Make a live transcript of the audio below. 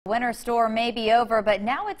Winter storm may be over, but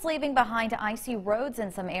now it's leaving behind icy roads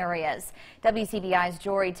in some areas. WCBI's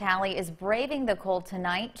Jory Talley is braving the cold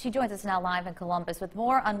tonight. She joins us now live in Columbus with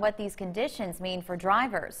more on what these conditions mean for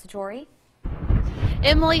drivers. Jory?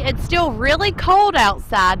 Emily, it's still really cold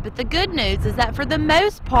outside, but the good news is that for the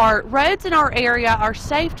most part, roads in our area are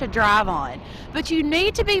safe to drive on. But you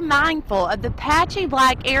need to be mindful of the patchy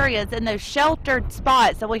black areas in those sheltered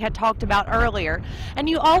spots that we had talked about earlier. And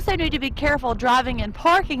you also need to be careful driving in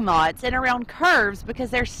parking lots and around curves because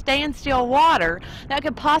there's standstill water that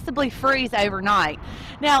could possibly freeze overnight.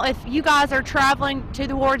 Now, if you guys are traveling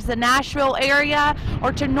towards the Nashville area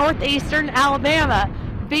or to northeastern Alabama,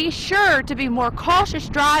 be sure to be more cautious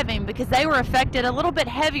driving because they were affected a little bit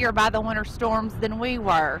heavier by the winter storms than we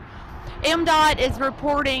were. MDOT is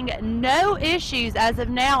reporting no issues as of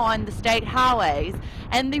now on the state highways,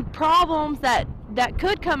 and the problems that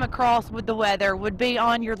could come across with the weather would be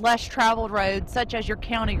on your less traveled roads such as your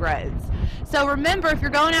county roads. So remember, if you're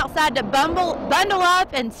going outside, to bundle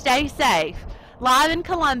up and stay safe. Live in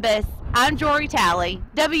Columbus, I'm Jory Talley,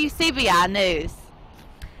 WCBI News.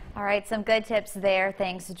 All right, some good tips there.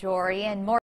 Thanks, Jory. And more